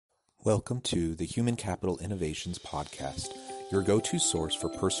Welcome to the Human Capital Innovations Podcast, your go-to source for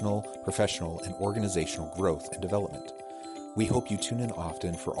personal, professional, and organizational growth and development. We hope you tune in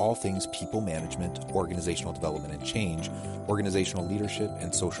often for all things people management, organizational development and change, organizational leadership,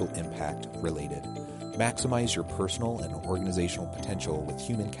 and social impact related. Maximize your personal and organizational potential with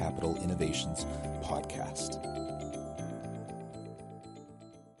Human Capital Innovations Podcast.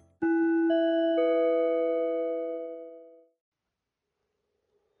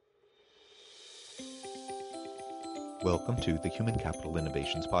 Welcome to the Human Capital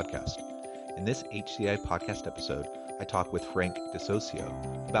Innovations Podcast. In this HCI podcast episode, I talk with Frank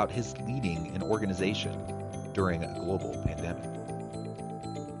DeSocio about his leading an organization during a global pandemic.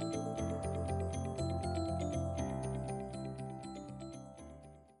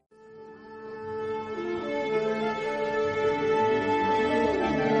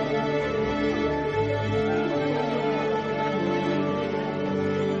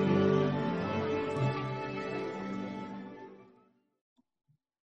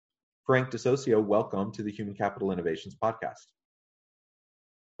 Frank DeSocio, welcome to the Human Capital Innovations Podcast.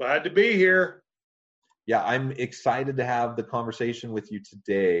 Glad to be here. Yeah, I'm excited to have the conversation with you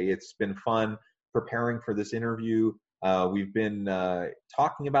today. It's been fun preparing for this interview. We've been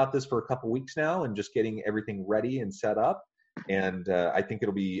talking about this for a couple weeks now and just getting everything ready and set up. And I think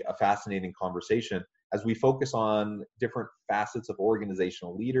it'll be a fascinating conversation as we focus on different facets of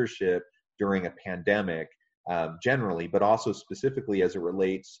organizational leadership during a pandemic generally, but also specifically as it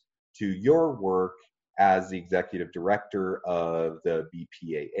relates to your work as the executive director of the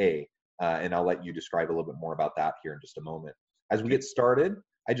BPAA. And I'll let you describe a little bit more about that here in just a moment. As we get started,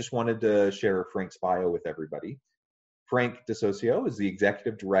 I just wanted to share Frank's bio with everybody. Frank DeSocio is the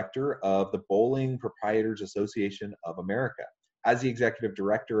executive director of the Bowling Proprietors Association of America. As the executive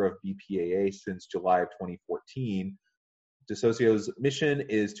director of BPAA since July of 2014, DeSocio's mission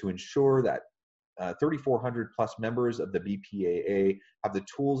is to ensure that 3,400 plus members of the BPAA have the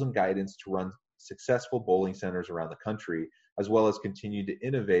tools and guidance to run successful bowling centers around the country, as well as continue to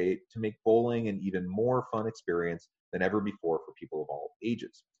innovate to make bowling an even more fun experience than ever before for people of all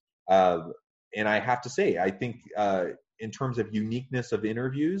ages. And I have to say, I think in terms of uniqueness of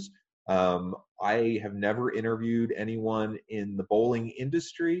interviews, I have never interviewed anyone in the bowling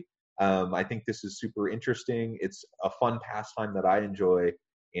industry. I think this is super interesting. It's a fun pastime that I enjoy.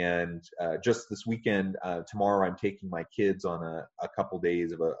 And just this weekend, tomorrow, I'm taking my kids on a couple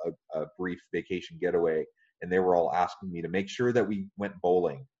days of a brief vacation getaway, and they were all asking me to make sure that we went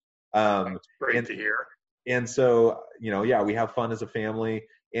bowling. That's great to hear. And so, yeah, we have fun as a family.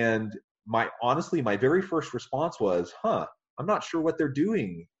 And my very first response was, I'm not sure what they're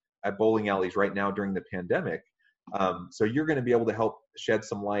doing at bowling alleys right now during the pandemic. So you're going to be able to help shed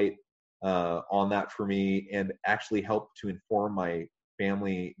some light on that for me and actually help to inform my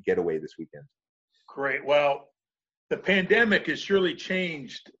family getaway this weekend. Great. Well, the pandemic has surely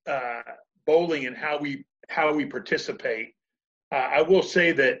changed bowling and how we participate. I will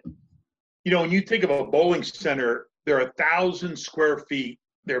say that, when you think of a bowling center, they're 1,000 square feet.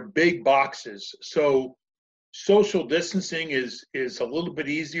 They're big boxes. So social distancing is a little bit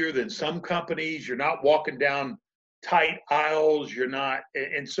easier than some companies. You're not walking down tight aisles.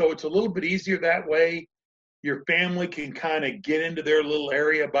 And so it's a little bit easier that way. Your family can kind of get into their little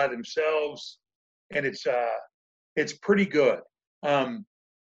area by themselves, and it's pretty good.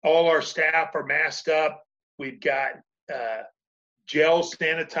 All our staff are masked up. We've got gel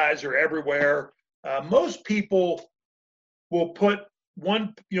sanitizer everywhere. Most people will put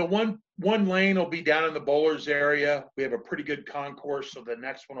one lane will be down in the bowlers area. We have a pretty good concourse, so the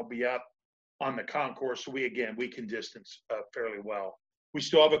next one will be up on the concourse. So we can distance fairly well. We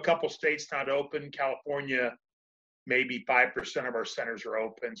still have a couple states not open. California, maybe 5% of our centers are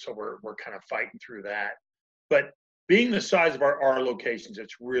open, so we're kind of fighting through that. But being the size of our locations,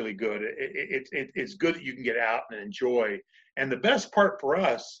 it's really good. It's good that you can get out and enjoy. And the best part for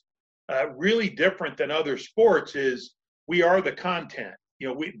us, really different than other sports, is we are the content.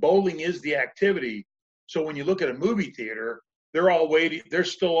 Bowling is the activity. So when you look at a movie theater, they're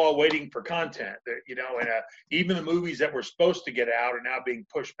still all waiting for content, and even the movies that were supposed to get out are now being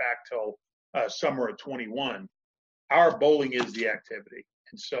pushed back till summer of 21. Our bowling is the activity.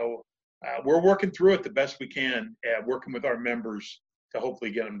 And so we're working through it the best we can, working with our members to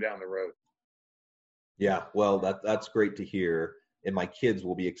hopefully get them down the road. Yeah, well, that's great to hear. And my kids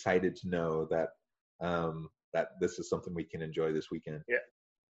will be excited to know that that this is something we can enjoy this weekend.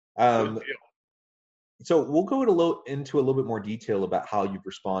 Yeah. So we'll go into a little bit more detail about how you've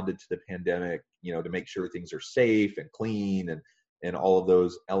responded to the pandemic, to make sure things are safe and clean and all of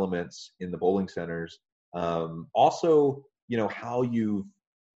those elements in the bowling centers. Also, how you've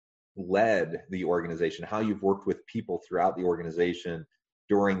led the organization, how you've worked with people throughout the organization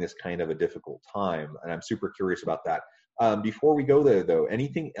during this kind of a difficult time. And I'm super curious about that. Before we go there, though,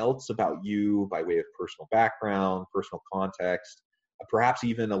 anything else about you by way of personal background, personal context, perhaps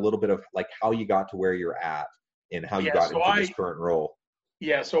even a little bit of like how you got to where you're at and how you Yeah, got so into this current role?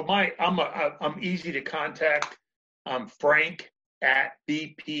 I'm easy to contact. I'm Frank at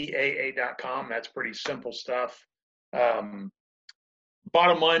bpaa.com. That's pretty simple stuff. Um,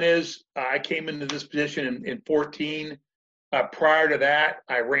 Bottom line is, I came into this position in 14. Prior to that,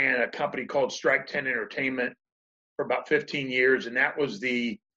 I ran a company called Strike 10 Entertainment for about 15 years, and that was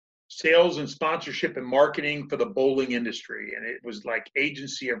the sales and sponsorship and marketing for the bowling industry. And it was like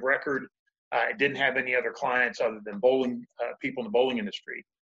agency of record. I didn't have any other clients other than bowling people in the bowling industry.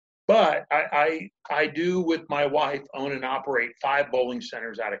 But I do, with my wife, own and operate 5 bowling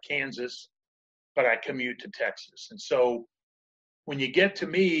centers out of Kansas, but I commute to Texas. And so when you get to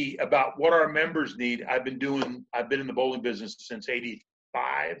me about what our members need, I've been in the bowling business since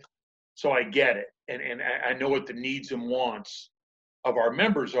 '85, so I get it, and I know what the needs and wants of our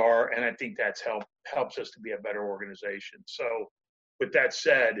members are, and I think that's helps us to be a better organization. So, with that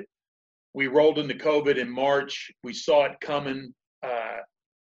said, we rolled into COVID in March. We saw it coming.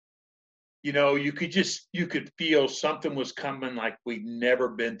 You could feel something was coming like we'd never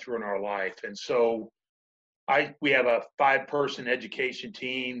been through in our life, and so we have a 5-person education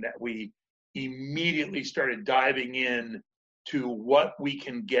team that we immediately started diving in to what we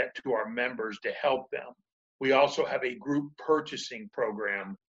can get to our members to help them. We also have a group purchasing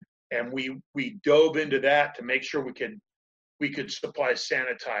program, and we dove into that to make sure we could supply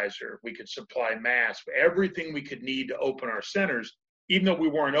sanitizer, we could supply masks, everything we could need to open our centers, even though we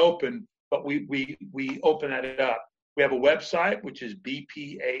weren't open, but we open that up. We have a website, which is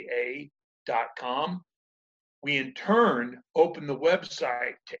bpaa.com. We in turn open the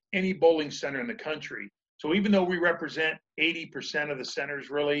website to any bowling center in the country. So even though we represent 80% of the centers,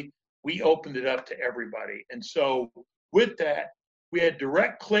 really, we opened it up to everybody. And so with that, we had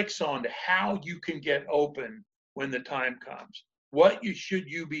direct clicks on to how you can get open when the time comes. What should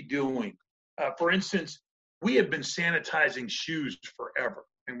you be doing? For instance, we have been sanitizing shoes forever,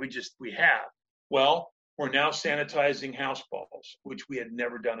 and we have. Well, we're now sanitizing house balls, which we had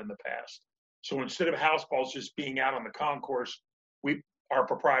never done in the past. So instead of house balls just being out on the concourse, our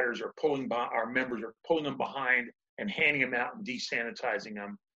proprietors are our members are pulling them behind and handing them out and desanitizing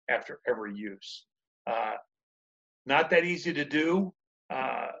them after every use. Not that easy to do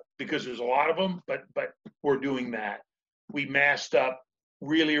because there's a lot of them, but we're doing that. We masked up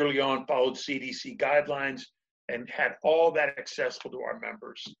really early on, followed CDC guidelines, and had all that accessible to our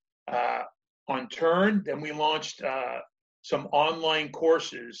members. On turn, then we launched some online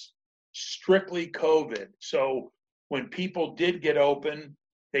courses strictly COVID. So when people did get open,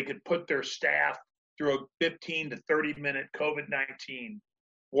 they could put their staff through a 15 to 30-minute COVID-19,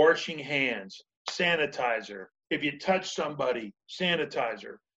 washing hands, sanitizer. If you touch somebody,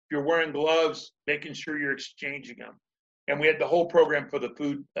 sanitizer. If you're wearing gloves, making sure you're exchanging them. And we had the whole program for the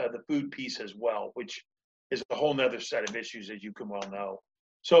food piece as well, which is a whole nother set of issues, as you can well know.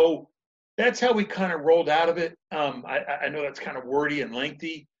 So that's how we kind of rolled out of it. I know that's kind of wordy and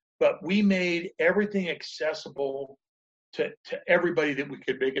lengthy, but we made everything accessible to everybody that we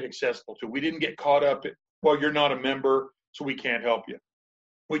could make it accessible to. We didn't get caught up at, well, you're not a member, so we can't help you.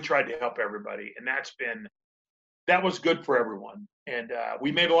 We tried to help everybody, and that was good for everyone. And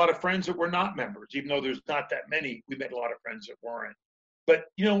we made a lot of friends that were not members, even though there's not that many. We made a lot of friends that weren't. But,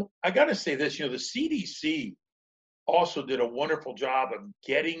 I got to say this, the CDC also did a wonderful job of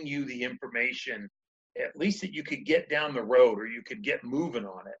getting you the information, at least that you could get down the road or you could get moving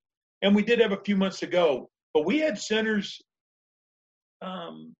on it. And we did have a few months ago, but we had centers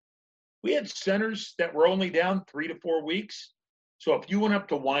that were only down 3 to 4 weeks. So if you went up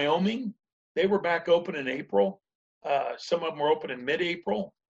to Wyoming, they were back open in April. Some of them were open in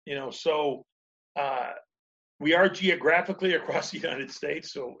mid-April. So we are geographically across the United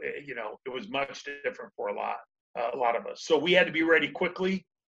States. So, it was much different for a lot of us. So we had to be ready quickly,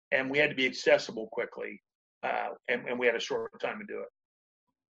 and we had to be accessible quickly. And we had a short time to do it.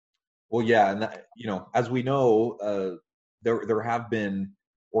 Well, yeah, and as we know, there have been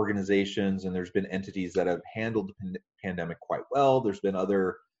organizations and there's been entities that have handled the pandemic quite well. There's been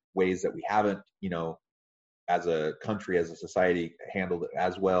other ways that we haven't, as a country, as a society, handled it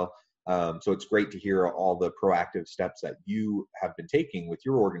as well. So it's great to hear all the proactive steps that you have been taking with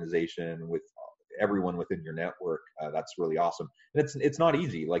your organization, with everyone within your network. That's really awesome. And it's not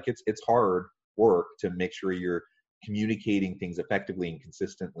easy. Like it's hard work to make sure you're communicating things effectively and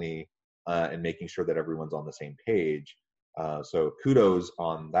consistently, and making sure that everyone's on the same page. So kudos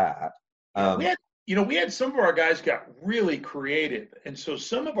on that. We had some of our guys got really creative, and so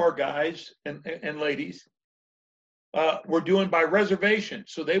some of our guys and ladies were doing by reservation.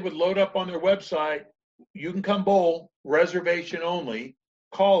 So they would load up on their website, you can come bowl, reservation only,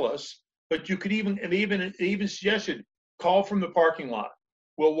 call us, but you could even suggested, call from the parking lot.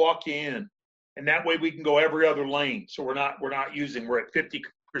 We'll walk you in. And that way we can go every other lane. So we're at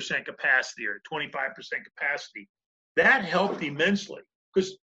 50% capacity or 25% capacity. That helped immensely,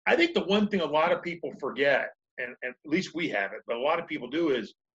 because I think the one thing a lot of people forget, and at least we have it, but a lot of people do,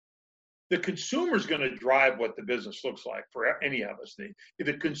 is the consumer is going to drive what the business looks like for any of us. If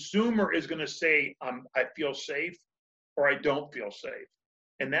the consumer is going to say, I feel safe or I don't feel safe.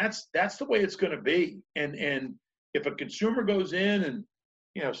 And that's the way it's going to be. And if a consumer goes in and,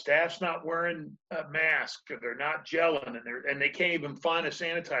 staff's not wearing a mask, or they're not gelling, and they can't even find a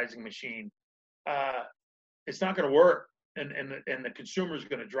sanitizing machine, it's not going to work. And the consumer is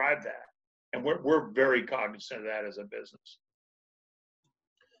going to drive that. And we're very cognizant of that as a business.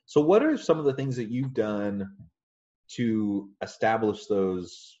 So what are some of the things that you've done to establish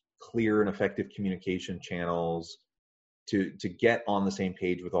those clear and effective communication channels to get on the same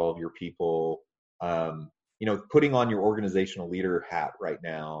page with all of your people? Putting on your organizational leader hat right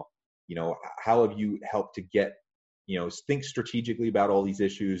now, how have you helped to get, think strategically about all these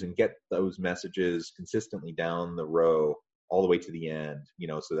issues and get those messages consistently down the row all the way to the end,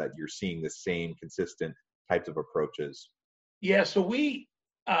 so that you're seeing the same consistent types of approaches? Yeah, so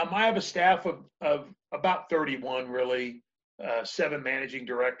I have a staff of about 31, really, 7 managing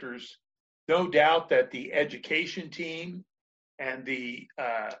directors. No doubt that the education team and the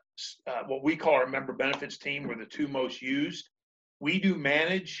what we call our member benefits team were the 2 most used. We do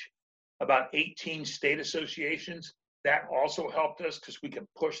manage about 18 state associations. That also helped us because we could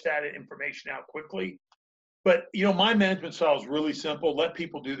push that information out quickly. But my management style is really simple. Let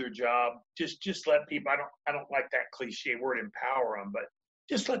people do their job. Just let people. I don't like that cliche word, empower them, but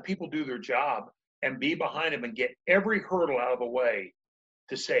just let people do their job and be behind them and get every hurdle out of the way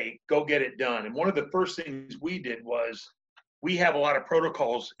to say, go get it done. And one of the first things we did was, we have a lot of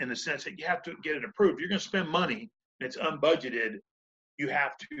protocols in the sense that you have to get it approved. You're going to spend money and it's unbudgeted. You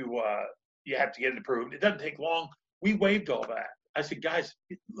have to get it approved. It doesn't take long. We waived all that. I said, guys,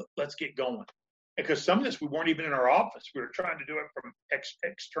 let's get going. Because some of this, we weren't even in our office. We were trying to do it from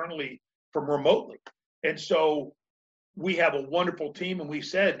externally, from remotely. And so we have a wonderful team, and we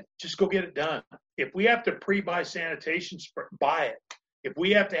said, just go get it done. If we have to pre-buy sanitation spray, buy it. If we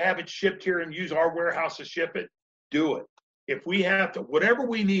have to have it shipped here and use our warehouse to ship it, do it. If we have to, whatever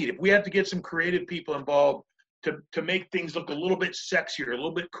we need, if we have to get some creative people involved to make things look a little bit sexier, a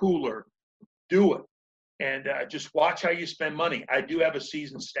little bit cooler, do it. And just watch how you spend money. I do have a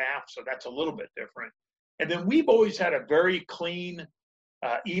seasoned staff, so that's a little bit different. And then we've always had a very clean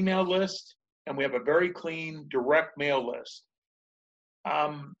email list, and we have a very clean direct mail list.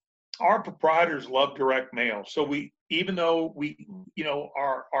 Our proprietors love direct mail. So even though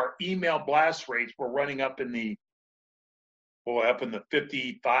our email blast rates were running up in the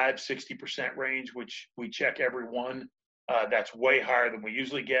 55, 60% range, which we check every one. That's way higher than we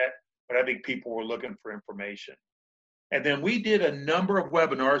usually get, but I think people were looking for information. And then we did a number of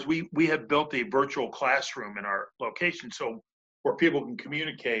webinars. We have built a virtual classroom in our location, so where people can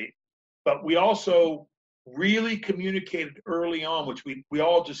communicate. But we also really communicated early on, which we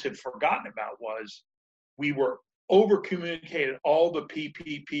all just had forgotten about, was we were over-communicated all the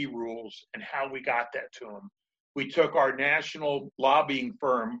PPP rules and how we got that to them. We took our national lobbying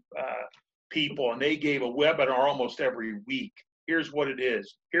firm people, and they gave a webinar almost every week. Here's what it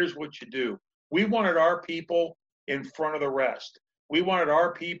is. Here's what you do. We wanted our people in front of the rest. We wanted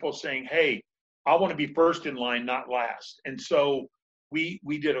our people saying, hey, I want to be first in line, not last. And so we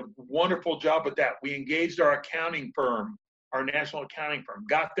did a wonderful job with that. We engaged our accounting firm, our national accounting firm,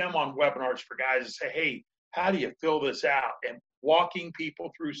 got them on webinars for guys to say, hey, how do you fill this out? And walking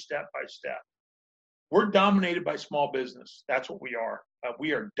people through step by step. We're dominated by small business. That's what we are.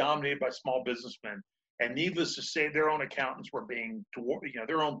 We are dominated by small businessmen. And needless to say, their own accountants were being,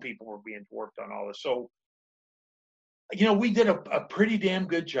 their own people were being worked on all this. So, we did a pretty damn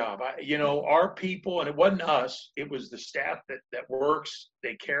good job. Our people, and it wasn't us, it was the staff that works.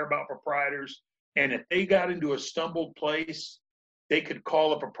 They care about proprietors. And if they got into a stumbled place, they could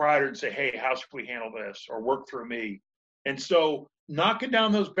call a proprietor and say, hey, how should we handle this? Or work through me. And so knocking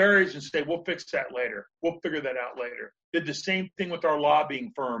down those barriers and say, we'll fix that later. We'll figure that out later. Did the same thing with our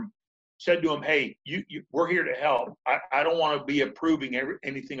lobbying firm. Said to them, hey, we're here to help. I don't want to be approving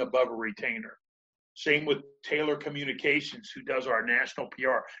anything above a retainer. Same with Taylor Communications, who does our national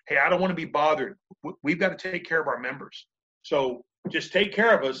PR. Hey, I don't want to be bothered. We've got to take care of our members. So just take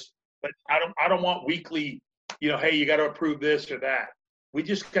care of us. But I don't want weekly, hey, you got to approve this or that. We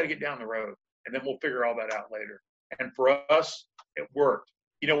just got to get down the road, and then we'll figure all that out later. And for us, it worked.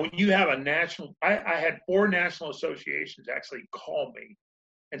 When you have a national, I had 4 national associations actually call me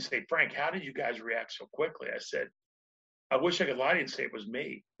and say, Frank, how did you guys react so quickly? I said, I wish I could lie to you and say it was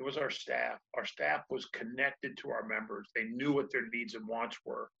me. It was our staff. Our staff was connected to our members. They knew what their needs and wants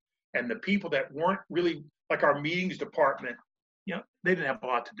were. And the people that weren't really, like our meetings department, they didn't have a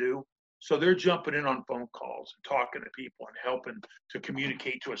lot to do. So they're jumping in on phone calls and talking to people and helping to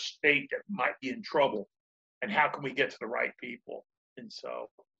communicate to a state that might be in trouble. And how can we get to the right people? And so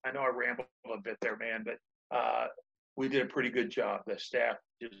I know I rambled a bit there, man, but we did a pretty good job. The staff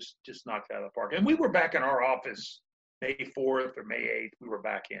just knocked it out of the park. And we were back in our office May 4th or May 8th. We were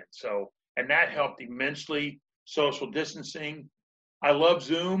back in. So, and that helped immensely. Social distancing. I love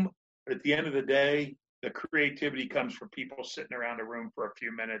Zoom, but at the end of the day, the creativity comes from people sitting around a room for a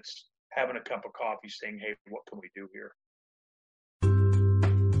few minutes, having a cup of coffee, saying, hey, what can we do here?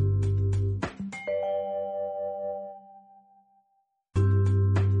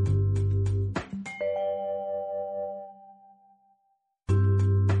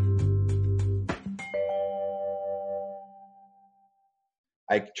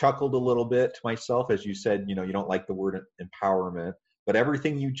 I chuckled a little bit to myself as you said, you don't like the word empowerment, but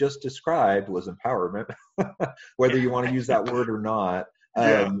everything you just described was empowerment, whether you want to use that word or not.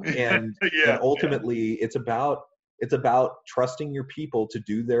 And ultimately, it's about trusting your people to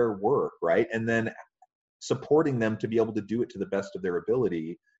do their work, right? And then supporting them to be able to do it to the best of their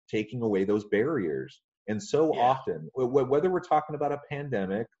ability, taking away those barriers. And so often, whether we're talking about a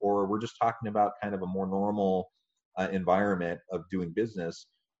pandemic or we're just talking about kind of a more normal environment of doing business,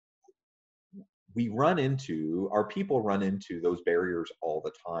 our people run into those barriers all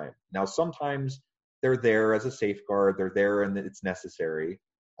the time. Now, sometimes they're there as a safeguard, they're there and it's necessary.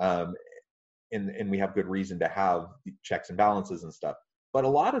 And we have good reason to have checks and balances and stuff. But a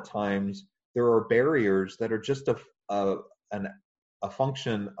lot of times there are barriers that are just a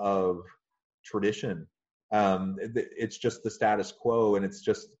function of tradition. It's just the status quo, and it's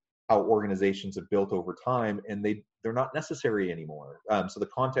just how organizations have built over time, and they're not necessary anymore. So the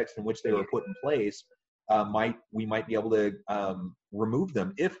context in which they were put in place, we might be able to remove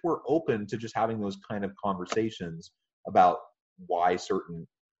them if we're open to just having those kind of conversations about why certain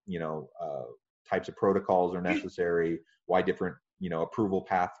types of protocols are necessary, why different approval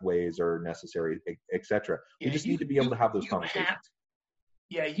pathways are necessary, etc. We just need to be able to have those conversations.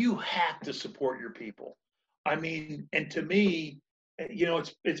 You have to support your people. I mean, and to me,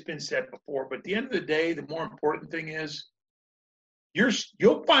 it's been said before, but at the end of the day, the more important thing is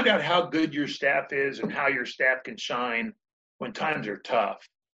you'll find out how good your staff is and how your staff can shine when times are tough,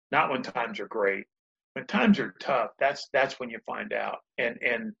 not when times are great. When times are tough, that's when you find out.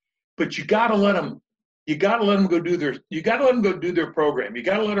 But you got to let them go do their program. You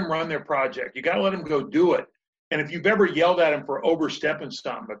got to let them run their project. You got to let them go do it. And if you've ever yelled at them for overstepping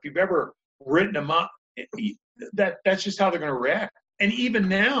something, if you've ever written them up, that's just how they're going to react. And even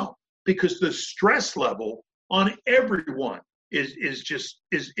now, because the stress level on everyone is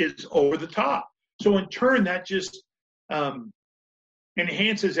over the top. So in turn, that just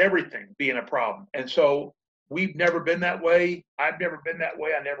enhances everything being a problem. And so we've never been that way. I've never been that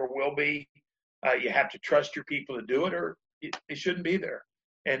way. I never will be. You have to trust your people to do it, or it shouldn't be there.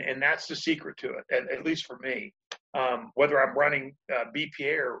 And that's the secret to it, at least for me. Whether I'm running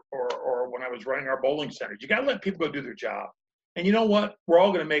BPA or when I was running our bowling centers, you got to let people go do their job. And you know what? We're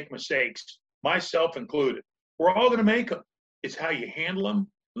all going to make mistakes, myself included. We're all going to make them. It's how you handle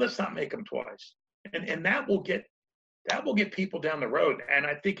them. Let's not make them twice. And that will get people down the road. And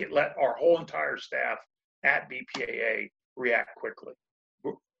I think it let our whole entire staff at BPAA react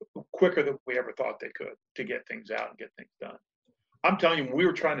quicker than we ever thought they could, to get things out and get things done. I'm telling you, when we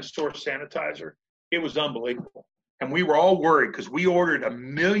were trying to source sanitizer, it was unbelievable. And we were all worried because we ordered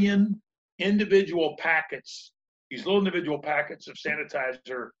 1 million individual packets, these little individual packets of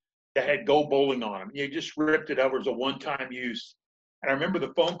sanitizer that had Go Bowling on them. You just ripped it over as a one-time use. And I remember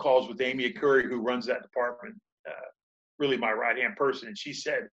the phone calls with Amy Akuri, who runs that department, really my right-hand person. And she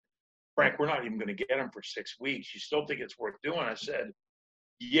said, Frank, we're not even going to get them for 6 weeks. You still think it's worth doing? I said,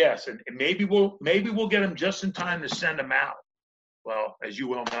 yes. And maybe we'll get them just in time to send them out. Well, as you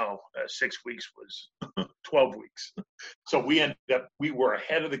well know, 6 weeks was 12 weeks. So we were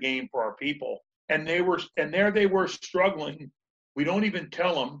ahead of the game for our people. And they were struggling. We don't even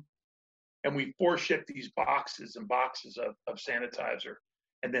tell them. And we force ship these boxes and boxes of sanitizer.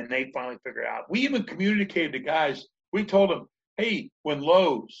 And then they finally figured out. We even communicated to guys. We told them, hey, when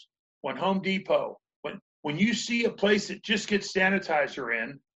Lowe's, when Home Depot, when you see a place that just gets sanitizer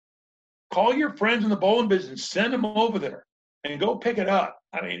in, call your friends in the bowling business, send them over there and go pick it up.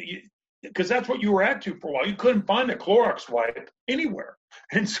 I mean, because that's what you were at to for a while. You couldn't find a Clorox wipe anywhere.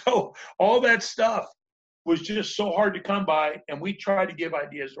 And so all that stuff was just so hard to come by. And we tried to give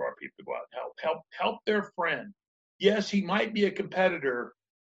ideas to our people to go out and help their friend. Yes, he might be a competitor,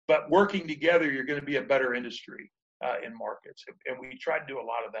 but working together, you're going to be a better industry in markets. And we tried to do a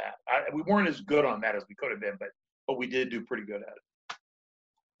lot of that. We weren't as good on that as we could have been, but we did do pretty good at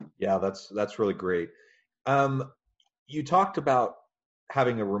it. Yeah, that's really great. You talked about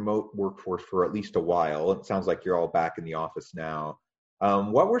having a remote workforce for at least a while. It sounds like you're all back in the office now.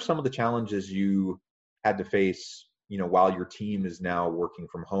 What were some of the challenges you had to face, while your team is now working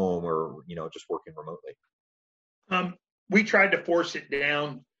from home or, just working remotely? We tried to force it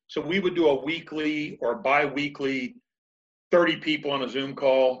down. So we would do a weekly or bi-weekly 30 people on a Zoom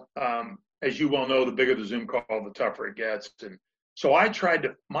call. As you well know, the bigger the Zoom call, the tougher it gets. And so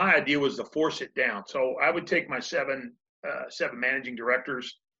my idea was to force it down. So I would take my seven managing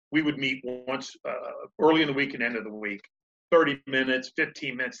directors. We would meet once early in the week and end of the week, 30 minutes,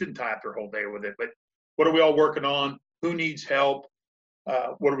 15 minutes, didn't tie up their whole day with it. But what are we all working on? Who needs help?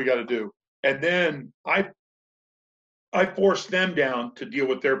 What do we got to do? And then I forced them down to deal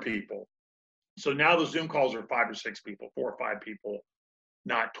with their people. So now the Zoom calls are 5 or 6 people, 4 or 5 people,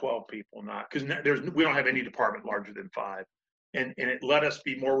 not 12 people, because we don't have any department larger than 5. And it let us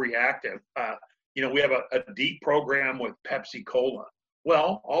be more reactive. We have a deep program with Pepsi Cola.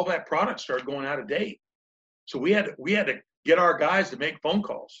 Well, all that product started going out of date. So we had to get our guys to make phone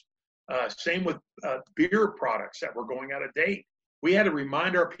calls. Same with beer products that were going out of date. We had to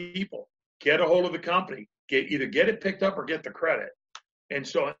remind our people, get a hold of the company, either get it picked up or get the credit. And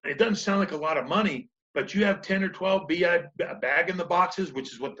so it doesn't sound like a lot of money, but you have 10 or 12 bag in the boxes,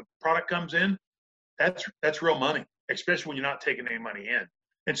 which is what the product comes in. That's real money, especially when you're not taking any money in.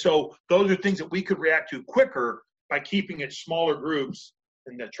 And so those are things that we could react to quicker by keeping it smaller groups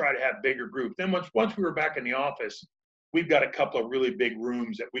and to try to have bigger groups. Then once we were back in the office, we've got a couple of really big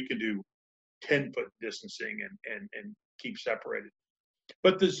rooms that we can do 10-foot distancing and keep separated.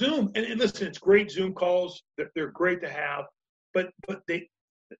 But the Zoom, and listen, it's great Zoom calls. They're great to have, but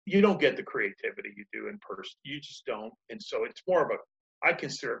you don't get the creativity you do in person. You just don't. And so it's I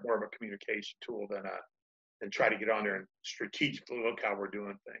consider it more of a communication tool than try to get on there and strategically look how we're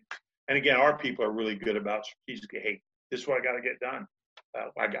doing things. And again, our people are really good about strategically, hey, this is what I got to get done.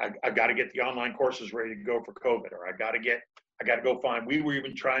 I got to get the online courses ready to go for COVID, or I got to go find. We were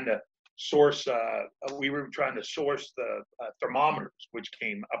even trying to source the thermometers, which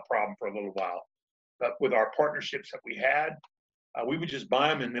came a problem for a little while. But with our partnerships that we had, we would just buy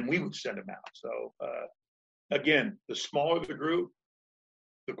them and then we would send them out. So again, the smaller the group,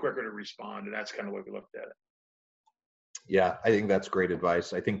 the quicker to respond, and that's kind of the way we looked at it. Yeah, I think that's great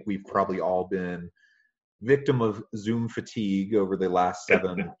advice. I think we've probably all been victim of Zoom fatigue over the last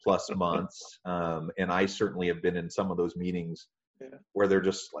 7+ months. And I certainly have been in some of those meetings where they're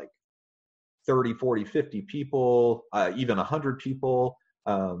just like 30, 40, 50 people, even 100 people,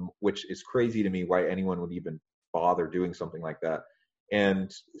 which is crazy to me why anyone would even bother doing something like that.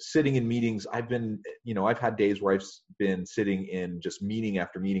 And sitting in meetings, I've had days where I've been sitting in just meeting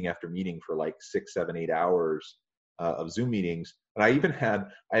after meeting after meeting for like 6, 7, 8 hours of Zoom meetings. And I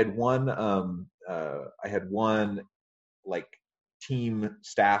had one like team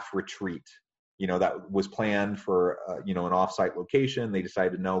staff retreat, that was planned for, an offsite location. They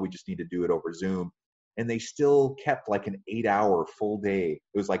decided, no, we just need to do it over Zoom. And they still kept like an 8-hour full day.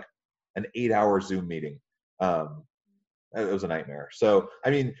 It was like an 8-hour Zoom meeting. It was a nightmare. So,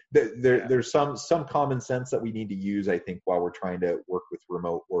 I mean, there's some common sense that we need to use, I think, while we're trying to work with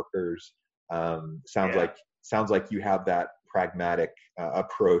remote workers. Sounds like you have that pragmatic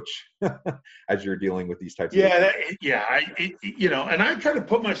approach as you're dealing with these types of issues. And I try to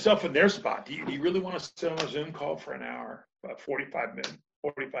put myself in their spot. Do you really want to sit on a Zoom call for an hour, 45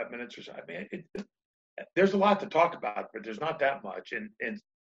 minutes or so? I mean, there's a lot to talk about, but there's not that much. And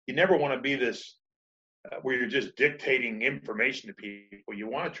you never want to be this where you're just dictating information to people. You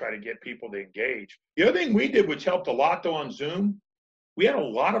want to try to get people to engage. The other thing we did, which helped a lot though on Zoom, we had a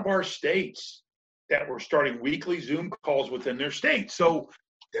lot of our states that were starting weekly Zoom calls within their state. So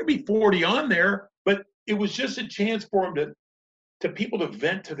there'd be 40 on there, but it was just a chance for them to people to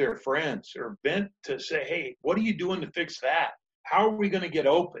vent to their friends or vent to say, hey, what are you doing to fix that? How are we going to get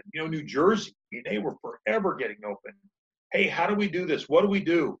open? New Jersey, they were forever getting open. Hey, how do we do this? What do we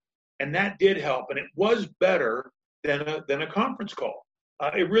do? And that did help. And it was better than a conference call.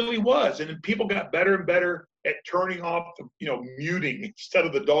 It really was. And then people got better and better at turning off, muting instead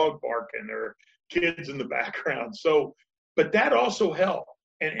of the dog barking or kids in the background. So, but that also helped.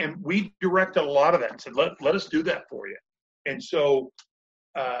 And we directed a lot of that and said, let us do that for you. And so,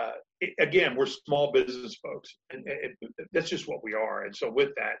 again, we're small business folks, and that's just what we are. And so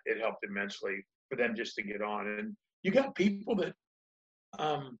with that, it helped immensely for them just to get on. And you got people that,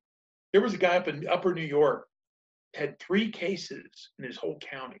 there was a guy up in Upper New York, had 3 cases in his whole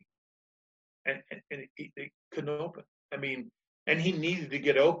county, and they couldn't open. I mean, and he needed to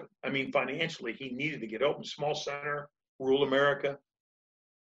get open. I mean, financially, he needed to get open. Small center, rural America.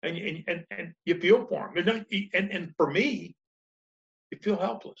 And you feel for him. And for me, you feel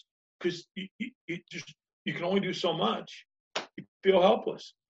helpless because you can only do so much. You feel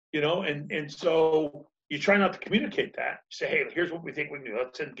helpless, and so you try not to communicate that. You say, hey, here's what we think we can do.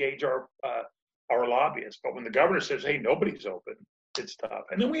 Let's engage our lobbyists. But when the governor says, hey, nobody's open, it's tough.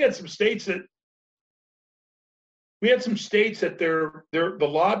 And then we had some states that they're the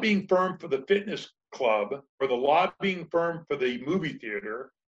lobbying firm for the fitness club or the lobbying firm for the movie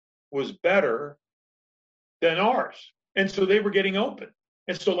theater was better than ours. And so they were getting open.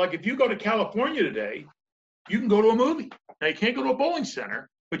 And so, like, if you go to California today, you can go to a movie. Now, you can't go to a bowling center,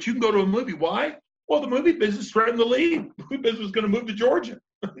 but you can go to a movie. Why? Well, the movie business threatened to leave. The movie business was going to move to Georgia.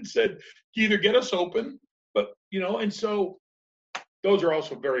 It said, either get us open, but, and so those are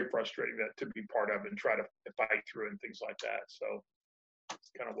also very frustrating to be part of and try to fight through and things like that. So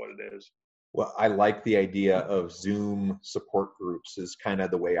it's kind of what it is. Well, I like the idea of Zoom support groups is kind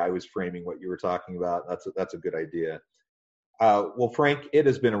of the way I was framing what you were talking about. That's a good idea. Well, Frank, it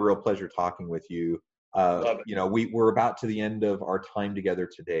has been a real pleasure talking with you. We're about to the end of our time together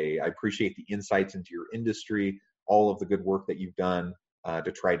today. I appreciate the insights into your industry, all of the good work that you've done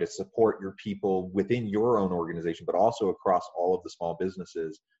to try to support your people within your own organization, but also across all of the small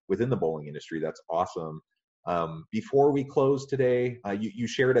businesses within the bowling industry. That's awesome. Before we close today, you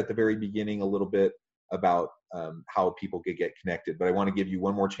shared at the very beginning a little bit about how people could get connected, but I want to give you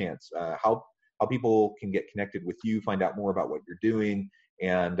one more chance. How people can get connected with you, find out more about what you're doing,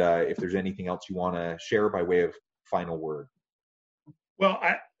 and if there's anything else you want to share by way of final word. Well,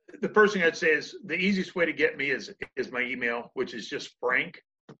 the first thing I'd say is the easiest way to get me is my email, which is just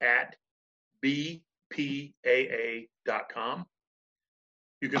frank@bpaa.com.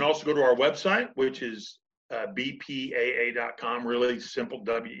 You can also go to our website, which is bpaa.com, really simple,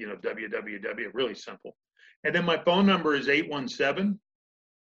 www, really simple. And then my phone number is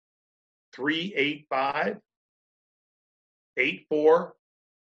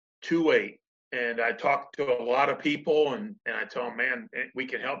 817-385-8428. And I talk to a lot of people and I tell them, man, we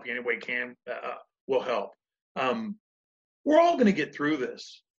can help you any way we can. We'll help. We're all going to get through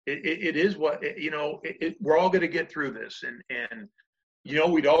this. It is what, we're all going to get through this. And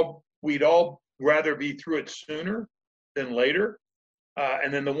we'd all rather be through it sooner than later.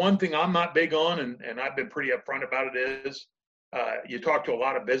 And then the one thing I'm not big on, and I've been pretty upfront about it, is you talk to a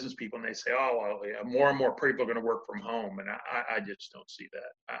lot of business people and they say, oh, well, yeah, more and more people are going to work from home. And I just don't see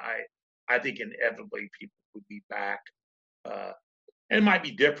that. I think inevitably people would be back. And it might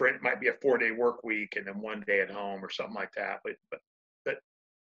be different. It might be a 4-day work week and then 1 day at home or something like that. But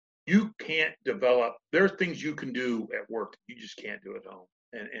you can't develop. There are things you can do at work that you just can't do at home.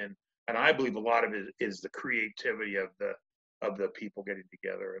 And I believe a lot of it is the creativity of the people getting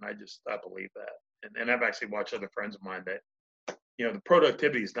together. And I believe that. And I've actually watched other friends of mine that, the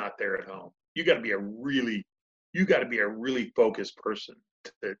productivity is not there at home. You got to be a really focused person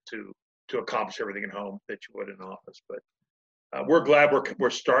to accomplish everything at home that you would in office. But we're glad we're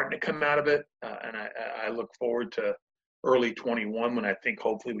starting to come out of it. And I look forward to early 21 when I think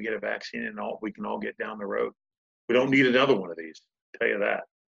hopefully we get a vaccine and we can all get down the road. We don't need another one of these. I'll tell you that.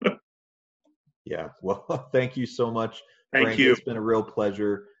 Yeah. Well, thank you so much. Thank Frank. you. It's been a real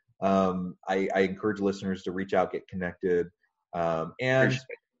pleasure. I encourage listeners to reach out, get connected, and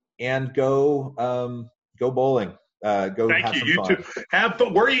go bowling. Go Thank have you. some You fun. too. Have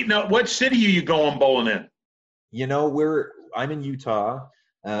fun. Where are you now? What city are you going bowling in? I'm in Utah.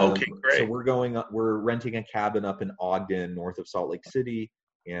 Okay, great. So we're renting a cabin up in Ogden, north of Salt Lake City,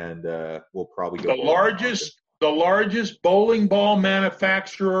 and we'll probably go. The largest bowling ball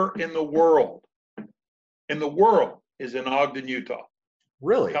manufacturer in the world is in Ogden, Utah.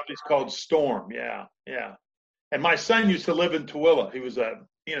 Really? The company's called Storm. Yeah. And my son used to live in Tooele. He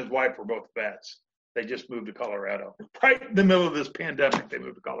and his wife were both vets. They just moved to Colorado. Right in the middle of this pandemic, they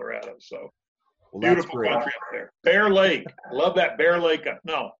moved to Colorado. So beautiful country up there. Bear Lake. Love that Bear Lake. I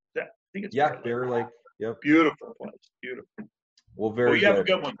think it's Bear Lake. Yep. Beautiful place. Beautiful. Well, very good. You have a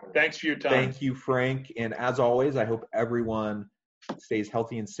good one. Thanks for your time. Thank you, Frank. And as always, I hope everyone stays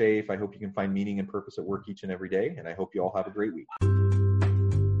healthy and safe. I hope you can find meaning and purpose at work each and every day. And I hope you all have a great week.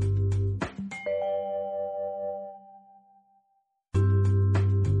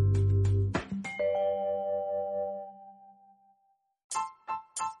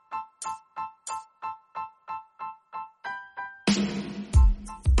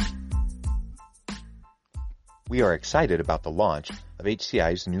 We are excited about the launch of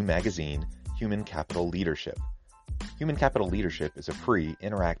HCI's new magazine, Human Capital Leadership. Human Capital Leadership is a free,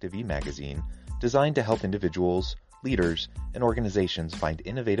 interactive e-magazine designed to help individuals, leaders, and organizations find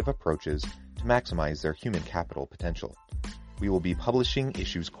innovative approaches to maximize their human capital potential. We will be publishing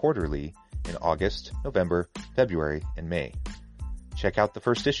issues quarterly in August, November, February, and May. Check out the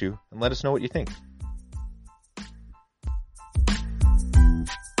first issue and let us know what you think.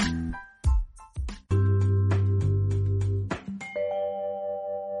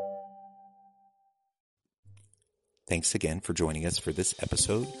 Thanks again for joining us for this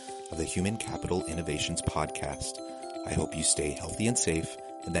episode of the Human Capital Innovations Podcast. I hope you stay healthy and safe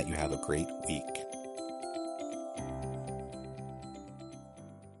and that you have a great week.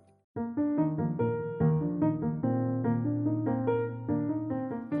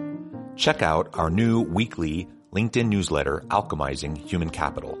 Check out our new weekly LinkedIn newsletter, Alchemizing Human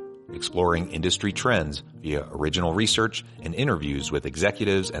Capital, exploring industry trends via original research and interviews with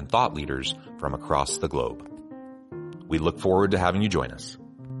executives and thought leaders from across the globe. We look forward to having you join us.